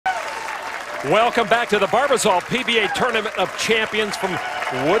Welcome back to the Barbasol PBA Tournament of Champions from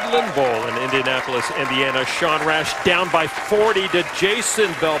Woodland Bowl in Indianapolis, Indiana. Sean Rash down by 40 to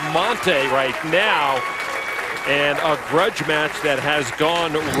Jason Belmonte right now. And a grudge match that has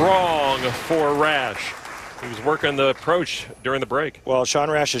gone wrong for Rash. He was working the approach during the break. Well,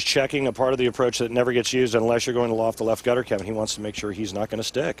 Sean Rash is checking a part of the approach that never gets used unless you're going to loft the left gutter, Kevin. He wants to make sure he's not going to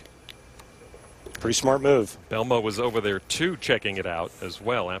stick. Pretty smart move. Belmo was over there too, checking it out as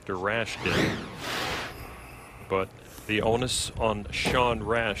well after Rash did. But the onus on Sean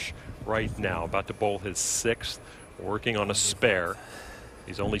Rash right now, about to bowl his 6th, working on a spare.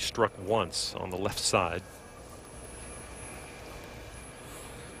 He's only struck once on the left side.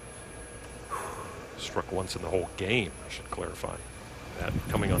 Struck once in the whole game, I should clarify. That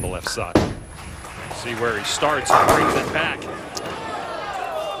coming on the left side. See where he starts and brings it back.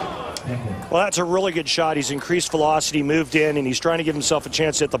 Well, that's a really good shot. He's increased velocity, moved in, and he's trying to give himself a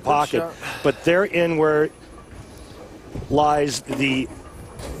chance to hit the pocket. But therein where lies the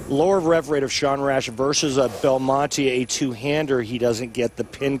lower rev rate of Sean Rash versus a Belmonte, a two-hander. He doesn't get the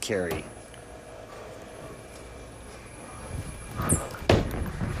pin carry.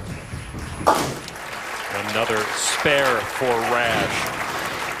 Another spare for Rash.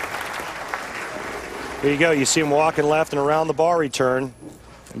 There you go. You see him walking left and around the ball return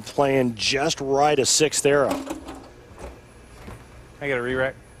and playing just right a 6th arrow. I got a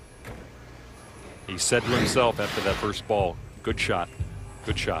re-rack. He said to himself after that first ball, good shot,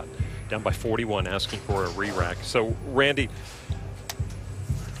 good shot. Down by 41, asking for a re-rack. So, Randy,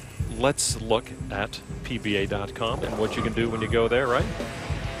 let's look at PBA.com and what you can do when you go there, right?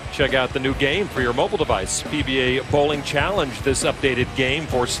 Check out the new game for your mobile device. PBA Bowling Challenge. This updated game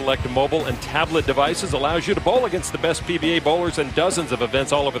for select mobile and tablet devices allows you to bowl against the best PBA bowlers in dozens of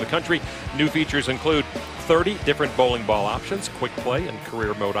events all over the country. New features include 30 different bowling ball options, quick play and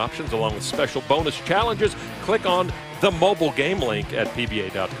career mode options, along with special bonus challenges. Click on the mobile game link at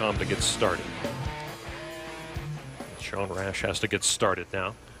PBA.com to get started. Sean Rash has to get started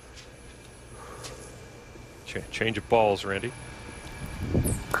now. Change of balls, Randy.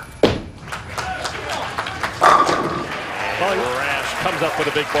 Rash comes up with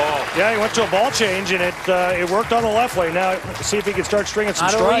a big ball. Yeah, he went to a ball change, and it worked on the left lane. Now, see if he can start stringing some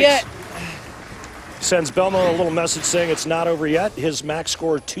strikes. Not over yet. Sends Belmo a little message saying it's not over yet. His max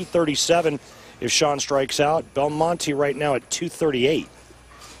score 237 if Sean strikes out. Belmonte right now at 238.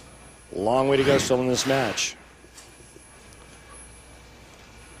 Long way to go still in this match.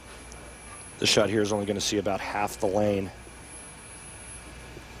 This shot here is only going to see about half the lane.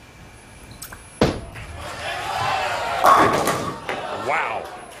 Wow.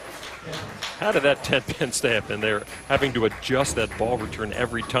 How did that 10-pin stay up in there? Having to adjust that ball return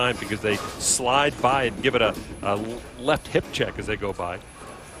every time because they slide by and give it a left hip check as they go by.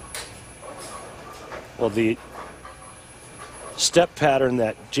 Well, the step pattern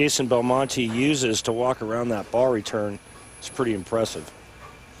that Jason Belmonte uses to walk around that ball return is pretty impressive.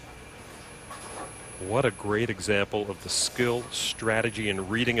 What a great example of the skill, strategy, and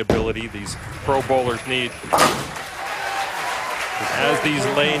reading ability these pro bowlers need. As these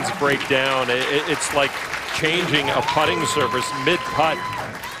lanes break down, it's like changing a putting surface mid-putt.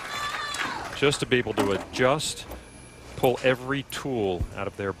 Just to be able to adjust, pull every tool out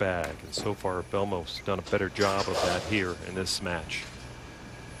of their bag. And so far, Belmo's done a better job of that here in this match.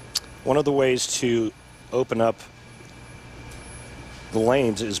 One of the ways to open up the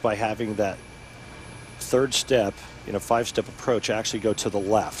lanes is by having that third step in a 5-step approach actually go to the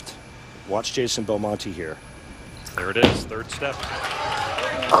left. Watch Jason Belmonte here. There it is, third step.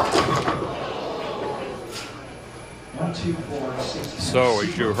 So,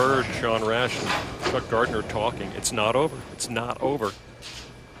 as you heard Sean Rash and Chuck Gardner talking, it's not over. It's not over.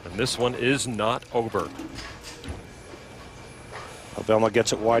 And this one is not over. Well, Belmo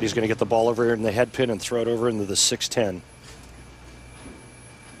gets it wide. He's going to get the ball over here in the head pin and throw it over into the 610.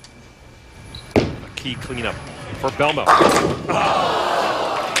 Key cleanup for Belmo. Oh.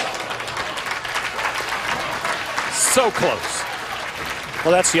 So close.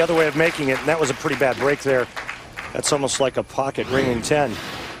 Well, that's the other way of making it, and that was a pretty bad break there. That's almost like a pocket ringing 10.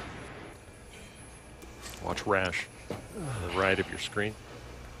 Watch Rash on the right of your screen.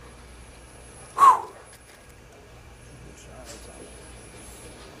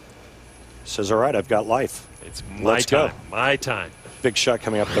 Says, all right, I've got life. It's my time. My time. Big shot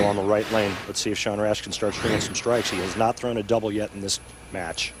coming up, though, on the right lane. Let's see if Sean Rash can start stringing some strikes. He has not thrown a double yet in this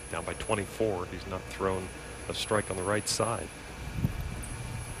match. Down by 24. He's not thrown a strike on the right side.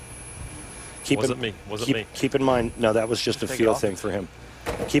 Wasn't me. Keep in mind, no, that was just a feel thing for him.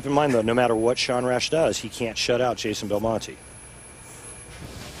 Keep in mind, though, no matter what Sean Rash does, he can't shut out Jason Belmonte.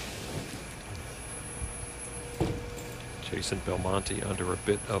 Jason Belmonte under a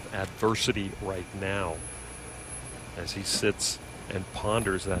bit of adversity right now as he sits and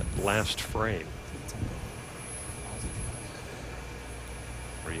ponders that last frame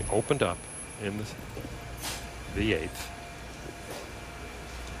where he opened up in the 8th.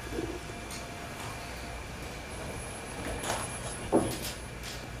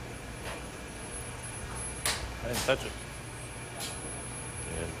 I didn't touch it.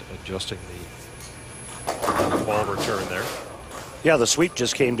 And adjusting the ball return there. Yeah, the sweep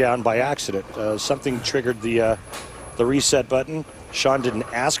just came down by accident. Something triggered the reset button. Sean didn't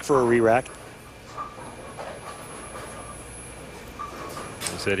ask for a re-rack.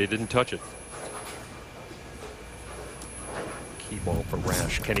 He said he didn't touch it. Key ball for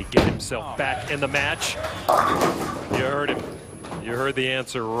Rash. Can he get himself back in the match? You heard him. You heard the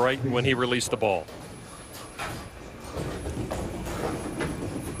answer right when he released the ball.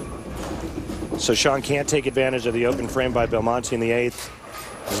 So Sean can't take advantage of the open frame by Belmonte in the 8th.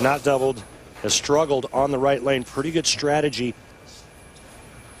 Has not doubled. Has struggled on the right lane. Pretty good strategy.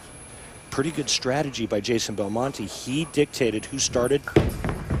 Pretty good strategy by Jason Belmonte. He dictated who started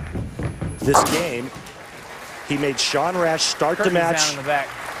this game. He made Sean Rash start the match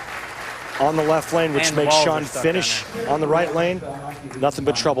on the left lane, which makes Sean finish on the right lane. Nothing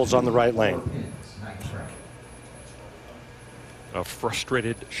but troubles on the right lane. A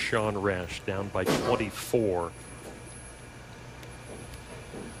frustrated Sean Rash down by 24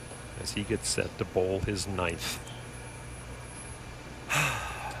 as he gets set to bowl his 9th.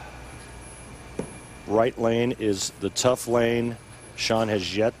 Right lane is the tough lane. Sean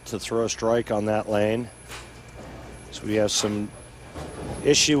has yet to throw a strike on that lane. So we have some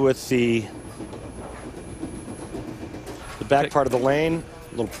issue with the back part of the lane.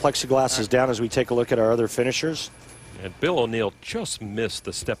 A little plexiglass is down as we take a look at our other finishers. And Bill O'Neill just missed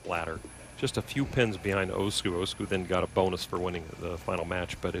the step ladder, just a few pins behind Osku. Osku then got a bonus for winning the final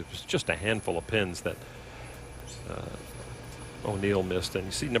match, but it was just a handful of pins that O'Neill missed. And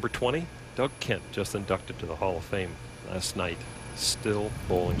you see number 20, Doug Kent, just inducted to the Hall of Fame last night, still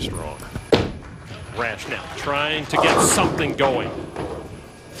bowling strong. Rash now trying to get something going.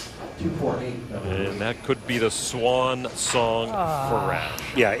 And that could be the swan song for Rash.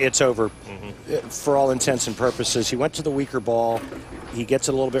 Yeah, it's over. For all intents and purposes. He went to the weaker ball. He gets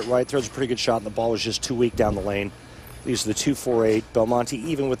it a little bit right, throws a pretty good shot, and the ball was just too weak down the lane. Leaves the 2-4-8. Belmonte,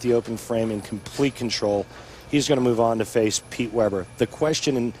 even with the open frame, in complete control. He's going to move on to face Pete Weber. The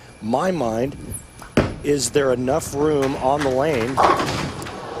question in my mind, is there enough room on the lane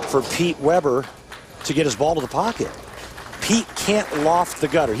for Pete Weber to get his ball to the pocket? Pete can't loft the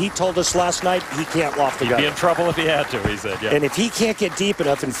gutter. He told us last night he can't loft the gutter. He'd be in trouble if he had to, he said, yeah. And if he can't get deep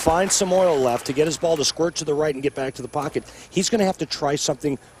enough and find some oil left to get his ball to squirt to the right and get back to the pocket, he's going to have to try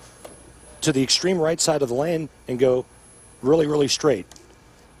something to the extreme right side of the lane and go really, really straight.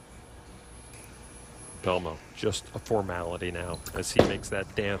 Belmo, just a formality now as he makes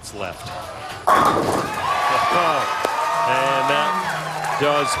that dance left. And that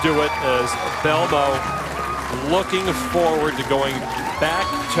does do it as Belmo looking forward to going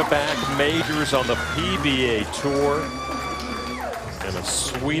back-to-back majors on the PBA Tour. And a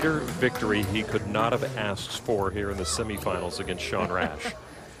sweeter victory he could not have asked for here in the semifinals against Sean Rash.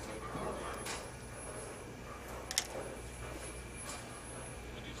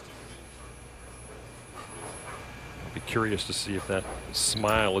 I'll be curious to see if that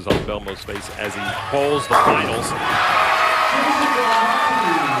smile is on Belmo's face as he bowls the finals.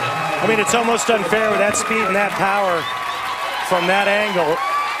 I mean, it's almost unfair with that speed and that power from that angle.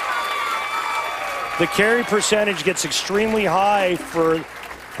 The carry percentage gets extremely high for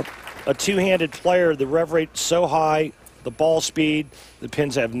a two-handed player. The rev rate so high, the ball speed, the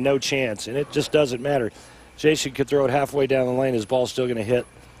pins have no chance, and it just doesn't matter. Jason could throw it halfway down the lane. His ball's still going to hit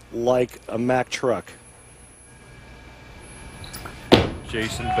like a Mack truck.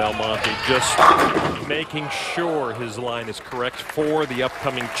 Jason Belmonte just making sure his line is correct for the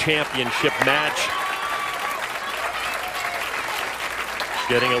upcoming championship match.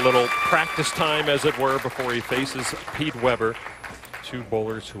 Getting a little practice time, as it were, before he faces Pete Weber. Two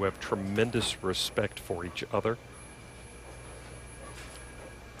bowlers who have tremendous respect for each other.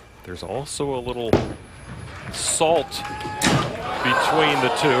 There's also a little salt between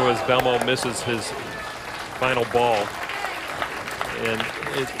the two as Belmo misses his final ball. And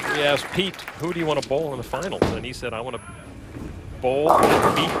we asked Pete, who do you want to bowl in the finals? And he said, I want to bowl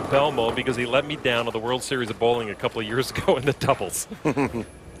and beat Belmo because he let me down at the World Series of Bowling a couple of years ago in the doubles.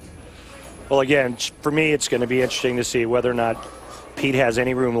 Well, again, for me, it's going to be interesting to see whether or not Pete has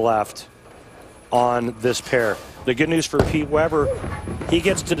any room left on this pair. The good news for Pete Weber, he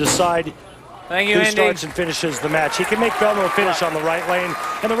gets to decide Thank you, who Andy. starts and finishes the match. He can make Belmo finish on the right lane,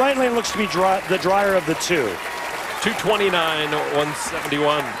 and the right lane looks to be the drier of the two. 229,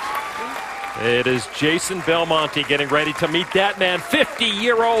 171. It is Jason Belmonte getting ready to meet that man,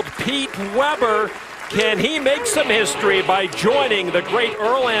 50-year-old Pete Weber. Can he make some history by joining the great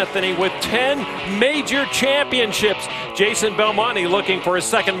Earl Anthony with 10 major championships? Jason Belmonte, looking for his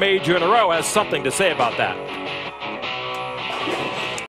second major in a row, has something to say about that.